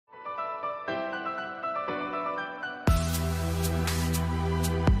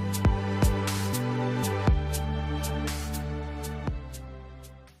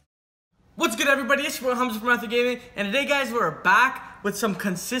good, everybody? It's your boy Hamza from Ather Gaming, and today, guys, we're back with some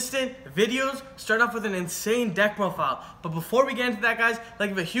consistent videos. Start off with an insane deck profile. But before we get into that, guys, I'd like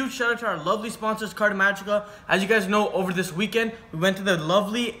to give a huge shout out to our lovely sponsors, Cardomagica. As you guys know, over this weekend, we went to the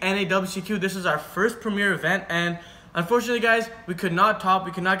lovely NAWCQ. This is our first premier event, and unfortunately, guys, we could not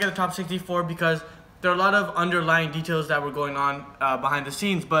get a top 64 because there are a lot of underlying details that were going on behind the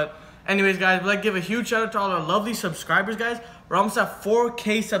scenes. But anyways, guys, we'd like to give a huge shout out to all our lovely subscribers, guys. We're almost at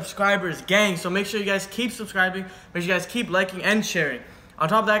 4K subscribers, gang. So make sure you guys keep subscribing. Make sure you guys keep liking and sharing. On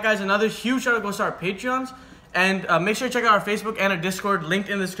top of that, guys, another huge shout out goes to our Patreons. And make sure you check out our Facebook and our Discord, linked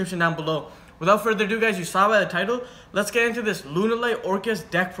in the description down below. Without further ado, guys, you saw by the title. Let's get into this Lunalight Orcust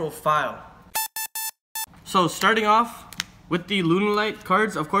deck profile. So starting off with the Lunalight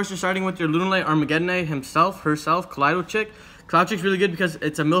cards, of course, you're starting with your Lunalight Armageddonite himself, herself, Kaleido Chick. Kaleido Chick's really good because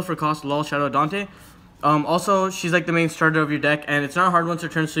it's a mill for cost, lol, Shadow Dante. Also, she's like the main starter of your deck, and it's not hard once her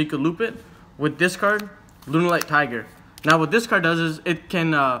turn, so you could loop it. With this card, Lunalight Tiger. Now, what this card does is it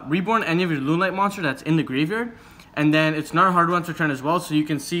can reborn any of your Lunalight monster that's in the graveyard, and then it's not hard once her turn as well, so you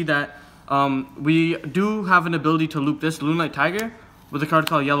can see that we do have an ability to loop this Lunalight Tiger with a card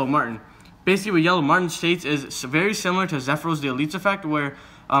called Yellow Martin. Basically, what Yellow Martin states is very similar to Zephyros the Elite's effect, where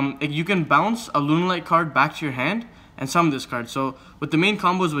you can bounce a Lunalight card back to your hand and summon this card. So, with the main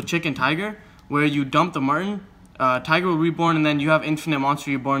combos with Chick and Tiger, where you dump the Martin, Tiger will reborn, and then you have infinite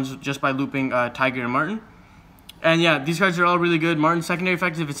monster reborns just by looping Tiger and Martin. And yeah, these cards are all really good. Martin's secondary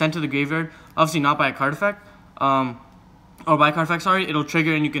effect is if it's sent to the graveyard, obviously not by a card effect, or by a card effect, sorry, it'll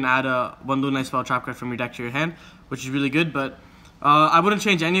trigger and you can add one Lunalight spell trap card from your deck to your hand, which is really good. But I wouldn't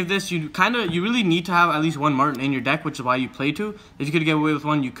change any of this. You really need to have at least one Martin in your deck, which is why you play two. If you could get away with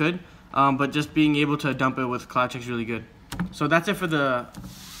one, you could. But just being able to dump it with Kaleido Chick is really good. So that's it for the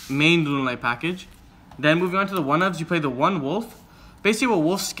main Lunalight package. Then moving on to the 1-ofs, you play the 1 Wolf. Basically, what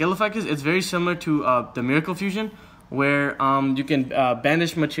Wolf's skill effect is, it's very similar to the Miracle Fusion, where you can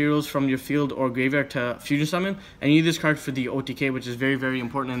banish materials from your field or graveyard to fusion summon, and you need this card for the OTK, which is very, very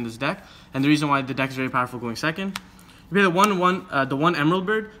important in this deck, and the reason why the deck is very powerful going second. You play the 1 Emerald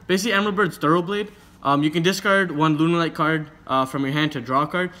Bird. Basically, Emerald Bird's Thoroughblade. You can discard one Lunalight card from your hand to draw a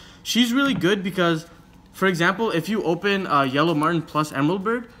card. She's really good because, for example, if you open Yellow Martin plus Emerald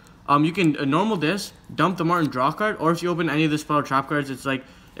Bird, you can normal this, dump the Martin, draw card, or if you open any of the spell or trap cards, it's like,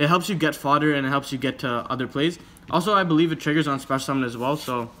 it helps you get fodder and it helps you get to other plays. Also, I believe it triggers on special summon as well,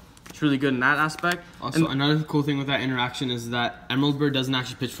 so it's really good in that aspect. Also, another cool thing with that interaction is that Emerald Bird doesn't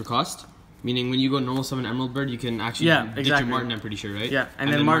actually pitch for cost. Meaning, when you go normal summon Emerald Bird, you can actually ditch your Martin, I'm pretty sure, right? Yeah,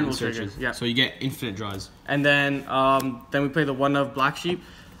 and then Martin will trigger. Yeah. So you get infinite draws. And then we play the 1-of Black Sheep.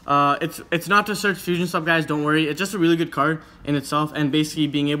 It's not to search fusion sub, guys, don't worry. It's just a really good card in itself, and basically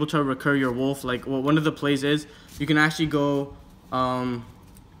being able to recur your wolf. Like, one of the plays is you can actually go summon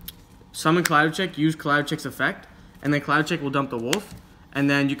Kaleido Chick, use Kaleido Chick's effect, and then Kaleido Chick will dump the wolf, and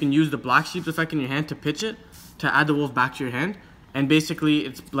then you can use the Black Sheep's effect in your hand to pitch it to add the wolf back to your hand. And basically,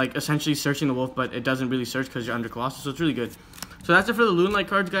 it's like essentially searching the wolf, but it doesn't really search because you're under Colossus, so it's really good. So that's it for the Lunalight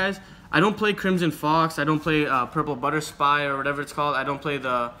cards, guys. I don't play Crimson Fox, I don't play Purple Butter Spy or whatever it's called. I don't play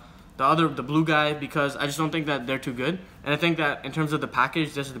the blue guy because I just don't think that they're too good. And I think that in terms of the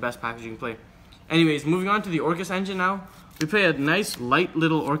package, this is the best package you can play. Anyways, moving on to the Orcust engine now. We play a nice, light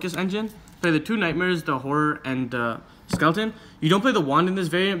little Orcust engine. Play the 2 Nightmares, the Horror, and the Skeleton. You don't play the Wand in this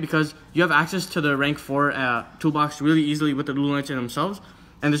variant because you have access to the rank 4 toolbox really easily with the Lunalights in themselves,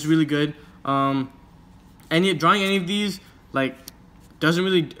 and this is really good. Drawing any of these like doesn't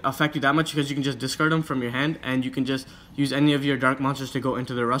really affect you that much because you can just discard them from your hand, and you can just use any of your dark monsters to go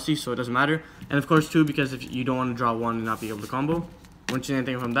into the Rusty, so it doesn't matter. And of course, too, because if you don't want to draw one and not be able to combo, won't change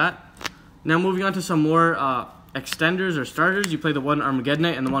anything from that. Now moving on to some more extenders or starters, you play the 1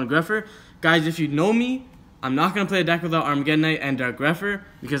 Armageddonite and the 1 Grepher. Guys, if you know me, I'm not going to play a deck without Armageddonite and Dark Grepher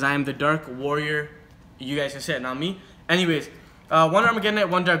because I am the Dark Warrior. You guys can say it, not me. Anyways, 1 Armageddonite,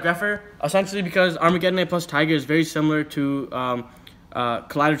 1 Dark Grepher. Essentially because Armageddonite plus Tiger is very similar to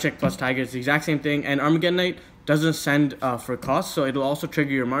Kaleido Chick plus Tiger. It's the exact same thing. And Armageddonite doesn't send for cost, so it'll also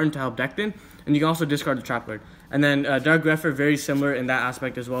trigger your Martin to help deck in. And you can also discard the trap card. And then Dark Grepher, very similar in that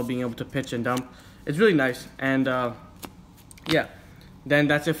aspect as well, being able to pitch and dump. It's really nice. And yeah. Then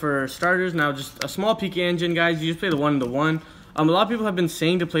that's it for starters. Now just a small PK engine, guys. You just play the 1 and the 1. A lot of people have been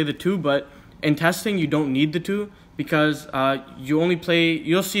saying to play the 2, but in testing you don't need the 2 because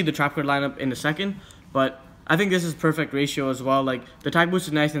you'll see the trap card lineup in a second. But I think this is perfect ratio as well. Like, the attack boost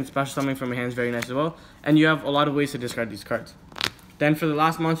is nice and special summoning from your hand is very nice as well. And you have a lot of ways to discard these cards. Then for the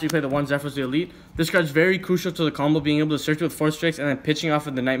last monster, you play the 1 Zephyros the Elite. This card's very crucial to the combo. Being able to search with Force Tricks and then pitching off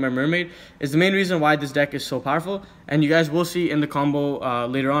of the Nightmare Mermaid is the main reason why this deck is so powerful. And you guys will see in the combo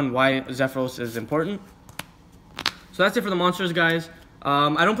later on why Zephyros is important. So that's it for the monsters, guys.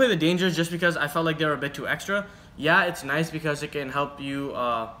 I don't play the Dangers just because I felt like they were a bit too extra. Yeah, it's nice because it can help you,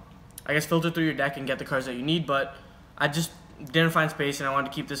 I guess, filter through your deck and get the cards that you need. But I just didn't find space, and I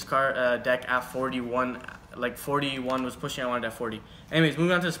wanted to keep this card deck at 41. Like 41 was pushing, I wanted at 40. Anyways,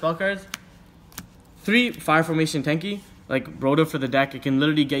 moving on to the spell cards. 3 Fire Formation Tenki, like Rhoda for the deck. It can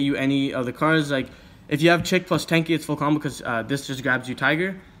literally get you any of the cards. Like if you have Chick plus Tenki, it's full combo because this just grabs you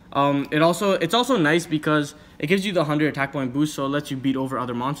Tiger. It's also nice because it gives you the 100 attack point boost, so it lets you beat over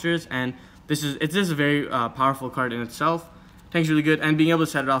other monsters. And this is a very powerful card in itself. Tenki's really good, and being able to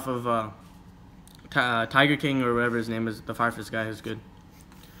set it off of Tiger King or whatever his name is, the Fire Fist guy, is good.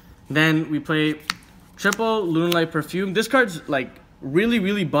 Then we play triple Lunalight Perfume. This card's like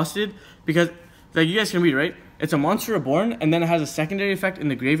really busted because, like, you guys can read, right? It's a monster reborn, and then it has a secondary effect in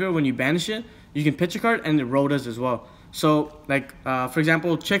the graveyard. When you banish it, you can pitch a card, and it rotas as well. So, like, for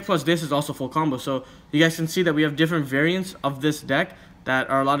example, Chick plus this is also full combo. So you guys can see that we have different variants of this deck that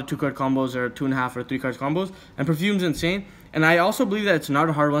are a lot of 2-card combos or 2.5 or 3 cards combos. And Perfume's insane. And I also believe that it's not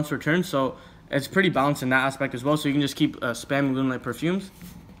a hard one to return, so it's pretty balanced in that aspect as well. So you can just keep spamming Lunalight Perfumes.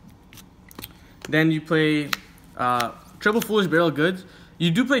 Then you play triple Foolish Burial Goods.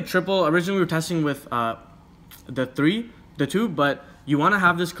 You do play triple. Originally we were testing with the 2, but you want to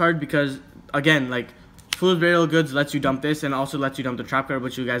have this card because, again, like, Foolish Burial Goods lets you dump this and also lets you dump the trap card,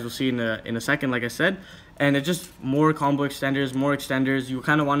 which you guys will see in a second, like I said. And it's just more combo extenders, more extenders. You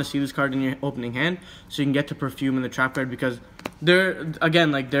kind of want to see this card in your opening hand so you can get to Perfume and the trap card because they're,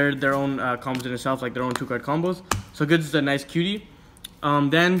 again, like, they're their own combos in itself, like their own 2-card combos. So Goods is a nice cutie.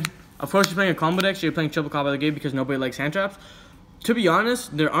 Then, of course, you're playing a combo deck, so you're playing triple combo of the game because nobody likes hand traps. To be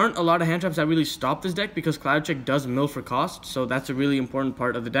honest, there aren't a lot of hand traps that really stop this deck because Cloud Check does mill for cost, so that's a really important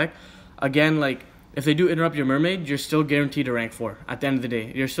part of the deck. Again, like, if they do interrupt your Mermaid, you're still guaranteed a rank 4 at the end of the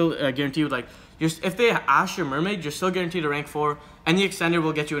day. You're still guaranteed with, like, if they ash your Mermaid, you're still guaranteed a rank 4, and the extender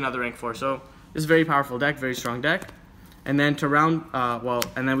will get you another rank 4. So it's a very powerful deck, very strong deck. And then to round,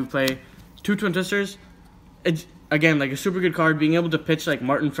 and then we play 2 Twin Twisters. It's, again, like, a super good card. Being able to pitch, like,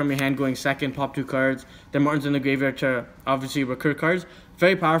 Martin from your hand going second, pop 2 cards. Then Martin's in the graveyard to obviously recur cards.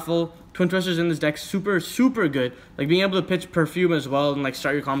 Very powerful. Twin Twisters in this deck, super good. Like, being able to pitch Perfume as well and, like,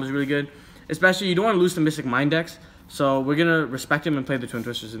 start your combos is really good. Especially, you don't want to lose to Mystic Mind decks. So we're going to respect him and play the Twin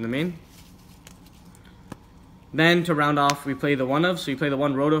Twisters in the main. Then to round off, we play the 1-of. So you play the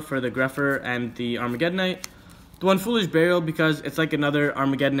 1 Rhoda for the Grepher and the Armageddonite. The 1 Foolish Burial because it's like another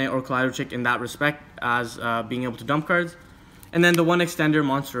Armageddonite or Kaleido Chick in that respect as being able to dump cards. And then the 1 Extender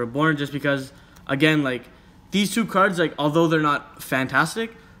Monster Reborn just because, again, like, these 2 cards, like, although they're not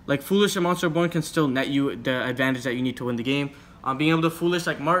fantastic, like, Foolish and Monster Reborn can still net you the advantage that you need to win the game. Being able to Foolish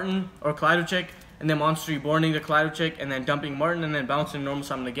like Martin or Kaleido Chick and then Monster Reborning the Kaleido Chick and then dumping Martin and then bouncing normal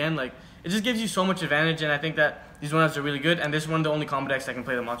summon again, like, it just gives you so much advantage, and I think that these ones are really good, and this is one of the only combo decks that can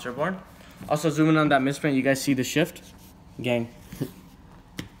play the Monster Reborn. Also, zooming on that misprint, you guys see the shift? Gang.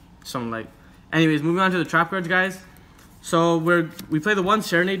 Something like. Anyways, moving on to the trap cards, guys. So we play the 1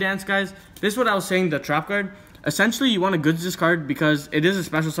 Serenade Dance, guys. This is what I was saying, the trap card. Essentially, you want to Goods this card because it is a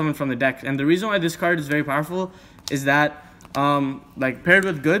special summon from the deck, and the reason why this card is very powerful is that, like, paired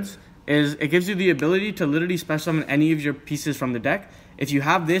with Goods, is it gives you the ability to literally special summon any of your pieces from the deck. If you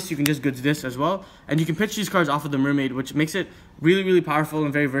have this, you can just Goods this as well. And you can pitch these cards off of the Mermaid, which makes it really powerful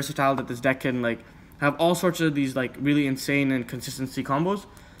and very versatile that this deck can, like, have all sorts of these, like, really insane and consistency combos.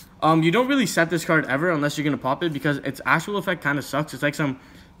 You don't really set this card ever unless you're going to pop it because its actual effect kind of sucks. It's like some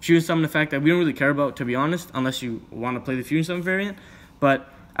Fusion Summon effect that we don't really care about, to be honest, unless you want to play the Fusion Summon variant. But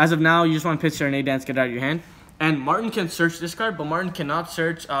as of now, you just want to pitch Serenade Dance, get it out of your hand. And Martin can search this card, but Martin cannot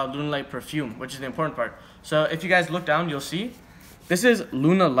search Lunalight Perfume, which is the important part. So if you guys look down, you'll see this is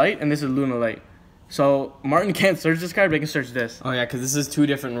Lunalight and this is Lunalight. So Martin can't search this card, but he can search this. Oh yeah, because this is 2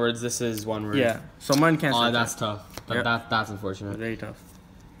 different words. This is 1 word. Yeah. So Martin can't search. Oh, that's tough. But yep. That's unfortunate. Very tough.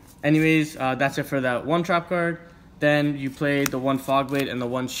 Anyways, that's it for that 1 trap card. Then you play the 1 Fogblade and the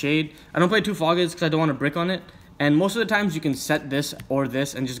 1 Shade. I don't play 2 Fogblades because I don't want to brick on it. And most of the times you can set this or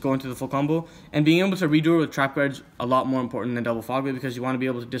this and just go into the full combo. And being able to redo it with trap cards a lot more important than double Fogblade because you want to be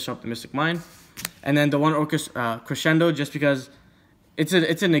able to disrupt the Mystic Mind. And then the 1 Orcust Crescendo just because it's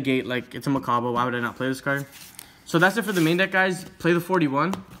a negate, like, it's a Macabre. Why would I not play this card? So that's it for the main deck, guys. Play the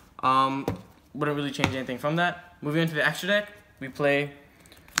 41. Wouldn't really change anything from that. Moving into the extra deck, we play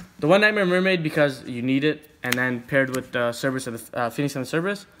the 1 Nightmare Mermaid because you need it. And then paired with the Cerberus of the Phoenix and the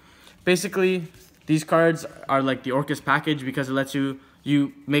Cerberus. Basically, These cards are like the Orcust package because it lets you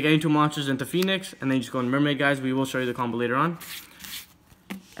make any 2 monsters into Phoenix, and then you just go in Mermaid, guys. We will show you the combo later on.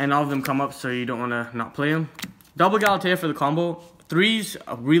 And all of them come up, so you don't want to not play them. Double Galatea for the combo. 3's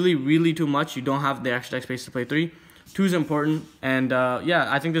really, really too much. You don't have the extra deck space to play 3. 2's important, and yeah,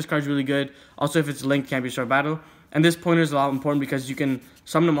 I think this card's really good. Also, if it's linked, can't be short battle. And this pointer is a lot important because you can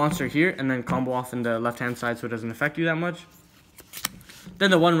summon a monster here and then combo off in the left-hand side, so it doesn't affect you that much. Then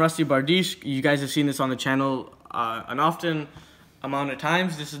the 1 Rusty Bardiche. You guys have seen this on the channel an often amount of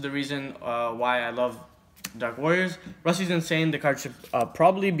times. This is the reason why I love Dark Warriors. Rusty's insane. The card should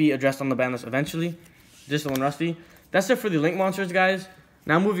probably be addressed on the ban list eventually. Just the 1 Rusty. That's it for the link monsters, guys.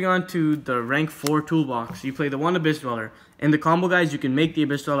 Now moving on to the rank 4 toolbox. You play the 1 Abyss Dweller. In the combo, guys, you can make the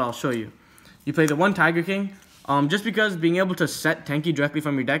Abyss Dweller. I'll show you. You play the 1 Tiger King. Just because being able to set Tenki directly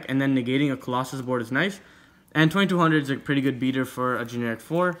from your deck and then negating a Colossus board is nice. And 2200 is a pretty good beater for a generic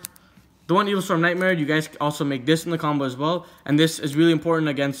 4. The 1 Evil Storm Nightmare, you guys also make this in the combo as well. And this is really important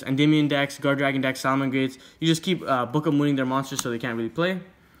against Endymion decks, Guard Dragon decks, Salamangreats. You just keep Book of Mooning their monsters so they can't really play.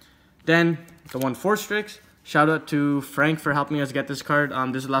 Then the 1 Force Strix. Shout out to Frank for helping us get this card.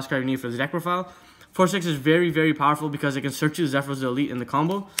 This is the last card you need for the deck profile. Force Strix is very, very powerful because it can search you Zephyros the Elite in the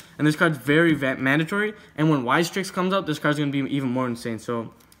combo. And this card's very mandatory. And when Wise Strix comes out, this card's going to be even more insane.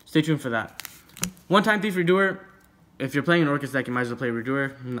 So stay tuned for that. 1 Time Thief Redoer. If you're playing an Orcust deck, you might as well play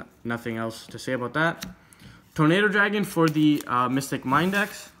Redoer. Nothing else to say about that. Tornado Dragon for the Mystic Mind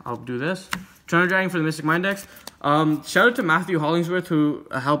decks. I'll do this. Tornado Dragon for the Mystic Mind decks. Shout out to Matthew Hollingsworth who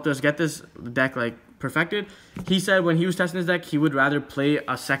helped us get this deck like perfected. He said when he was testing his deck, he would rather play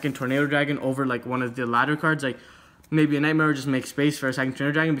a second Tornado Dragon over like one of the ladder cards, like maybe a Nightmare, or just make space for a second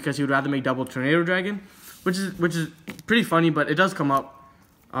Tornado Dragon, because he would rather make double Tornado Dragon, which is pretty funny, but it does come up.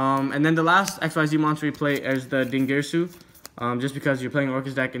 And then the last XYZ monster we play is the Dingirsu, just because you're playing an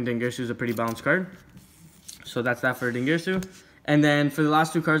Orcust deck and Dingirsu is a pretty balanced card. So that's that for Dingirsu. And then for the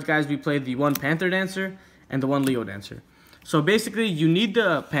last 2 cards, guys, we played the 1 Panther Dancer and the 1 Leo Dancer. So basically, you need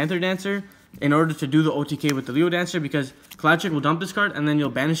the Panther Dancer in order to do the OTK with the Leo Dancer, because Cloudchick will dump this card and then you'll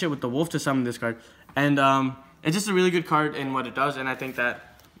banish it with the Wolf to summon this card. And it's just a really good card in what it does, and I think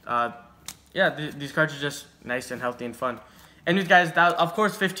that, yeah, these cards are just nice and healthy and fun. Anyways, guys, that of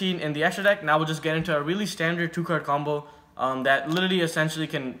course 15 in the extra deck. Now we'll just get into a really standard 2-card combo that literally essentially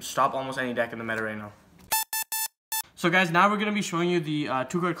can stop almost any deck in the meta right now. So guys, now we're going to be showing you the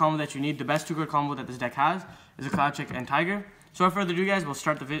 2-card combo that you need. The best 2-card combo that this deck has is a Cloudchick and Tiger. So without further ado, guys, we'll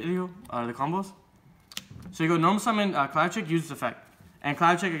start the video, the combos. So you go normal summon Cloudchick, use its effect. And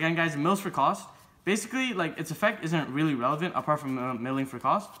Cloudchick, again, guys, mills for cost. Basically, like, its effect isn't really relevant apart from milling for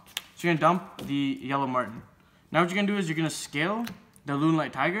cost. So you're going to dump the Yellow Martin. Now what you're going to do is you're going to scale the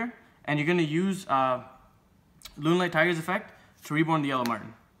Lunalight Tiger, and you're going to use Lunalight Tiger's effect to reborn the Yellow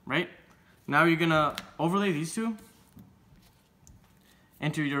Martin, right? Now you're going to overlay these 2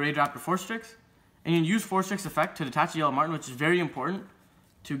 into your Raid Raptor Force Strix. And you can use Force Strix effect to detach the Yellow Martin, which is very important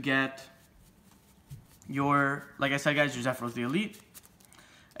to get your, like I said, guys, your Zephyros the Elite.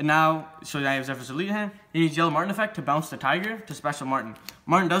 And now, so now you have Zephyros Elite in hand. You use Yellow Martin effect to bounce the Tiger to special Martin.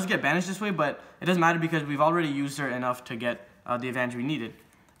 Martin does get banished this way, but it doesn't matter because we've already used her enough to get the advantage we needed.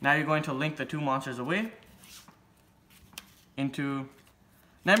 Now you're going to link the 2 monsters away into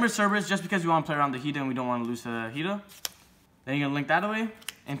Nightmare Cerberus, just because we want to play around the Hida and we don't want to lose to the Hida. Then you're going to link that away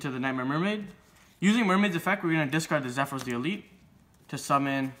into the Nightmare Mermaid. Using Mermaid's effect, we're going to discard the Zephyros the Elite to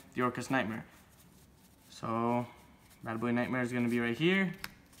summon the Orcust Nightmare. So, Bad Boy Nightmare is going to be right here.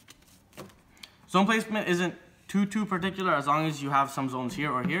 Zone placement isn't too particular as long as you have some zones here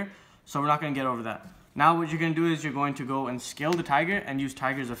or here, so we're not going to get over that. Now what you're going to do is you're going to go and scale the Tiger and use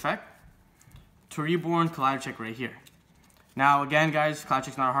Tiger's effect to reborn Cloudchick right here. Now again, guys,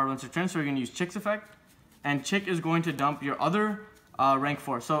 Cloudchick's not a hard one to turn, so we're going to use Chick's effect, and Chick is going to dump your other rank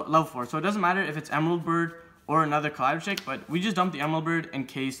 4, so level 4. So it doesn't matter if it's Emerald Bird or another Cloudchick, but we just dumped the Emerald Bird in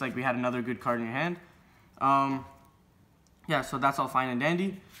case like we had another good card in your hand. Yeah, so that's all fine and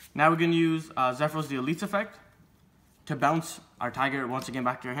dandy. Now we're going to use Zephyros the Elite's effect to bounce our Tiger once again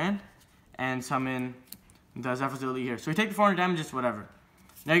back to your hand and summon the Zephyros the Elite here. So we take the 400 damage, just whatever.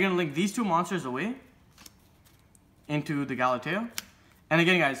 Now you're going to link these 2 monsters away into the Galatea. And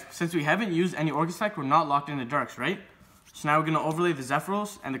again, guys, since we haven't used any Orcust effect, we're not locked into Darks, right? So now we're going to overlay the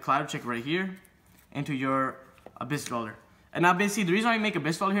Zephyros and the Cloudchick right here into your Abyss Dweller. And now basically the reason why we make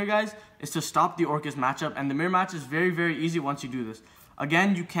Abyss Dweller here, guys, is to stop the Orcust matchup. And the mirror match is very, very easy once you do this.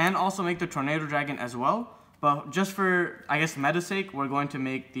 Again, you can also make the Tornado Dragon as well. But just for, I guess, meta's sake, we're going to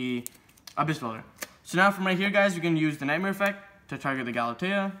make the Abyss Dweller. So now from right here, guys, you can use the Nightmare effect to target the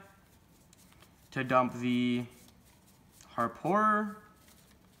Galatea, to dump the Harp Horror,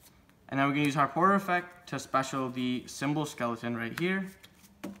 And now we're going to use our Horror effect to special the symbol skeleton right here.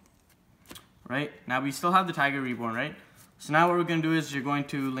 Right? Now we still have the Tiger Reborn, right? So now what we're going to do is you're going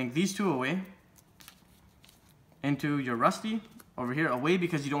to link these two away into your Rusty over here, away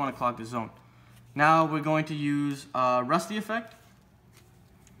because you don't want to clog the zone. Now we're going to use Rusty effect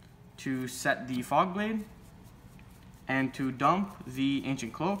to set the Fog Blade and to dump the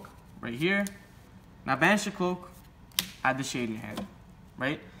Ancient Cloak right here. Now banish the Cloak, add the Shade in your hand,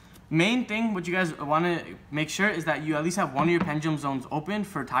 right? Main thing what you guys want to make sure is that you at least have one of your pendulum zones open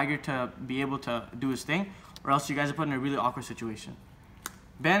for Tiger to be able to do his thing, or else you guys are put in a really awkward situation.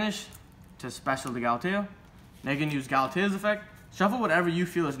 Banish to special the Galateo. Now you're going to use Galateo's effect. Shuffle whatever you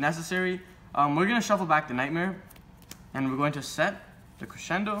feel is necessary. We're going to shuffle back the Nightmare, and we're going to set the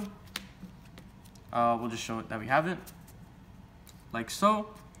Crescendo. We'll just show it that we have it, like so.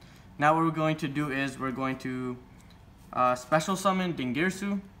 Now what we're going to do is we're going to special summon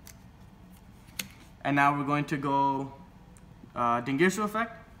Dingirsu. And now we're going to go Dingirsu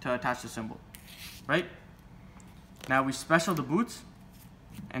effect to attach the symbol, right? Now we special the boots,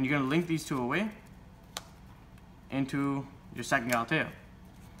 and you're going to link these two away into your second Galateo.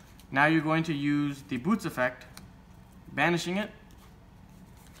 Now you're going to use the boots effect, banishing it,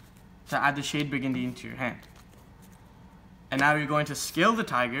 to add the Shade Burgundy into your hand. And now you're going to scale the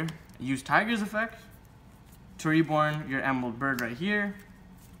Tiger, use Tiger's effect to reborn your Emerald Bird right here.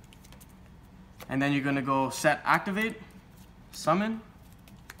 And then you're going to go set activate, summon,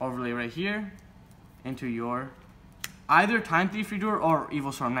 overlay right here into your either Time Thief Redoer or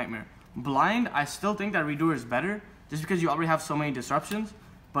Evil Storm Nightmare. Blind, I still think that Redoer is better just because you already have so many disruptions.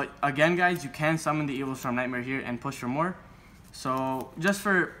 But again, guys, you can summon the Evil Storm Nightmare here and push for more. So just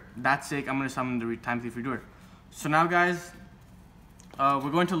for that sake, I'm going to summon the Time Thief Redoer. So now, guys, we're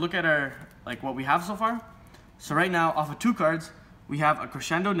going to look at our what we have so far. So right now, off of 2 cards, we have a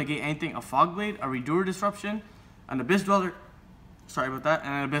Crescendo, negate anything, a Fog Blade, a Redoer Disruption, an Abyss Dweller, sorry about that,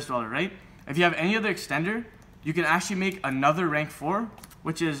 and an Abyss Dweller, right? If you have any other extender, you can actually make another rank 4,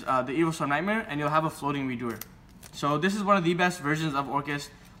 which is the Evil Storm Nightmare, and you'll have a floating Redoer. So this is one of the best versions of Orcust.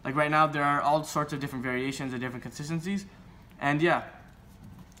 Like right now, there are all sorts of different variations and different consistencies. And yeah,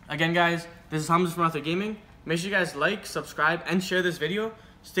 again, guys, this is Hamza from Ather Gaming. Make sure you guys like, subscribe, and share this video.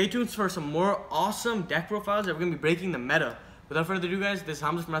 Stay tuned for some more awesome deck profiles that we're going to be breaking the meta. Without further ado, guys, this is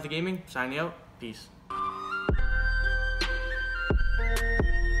Hamza from Ather Gaming, signing out. Peace.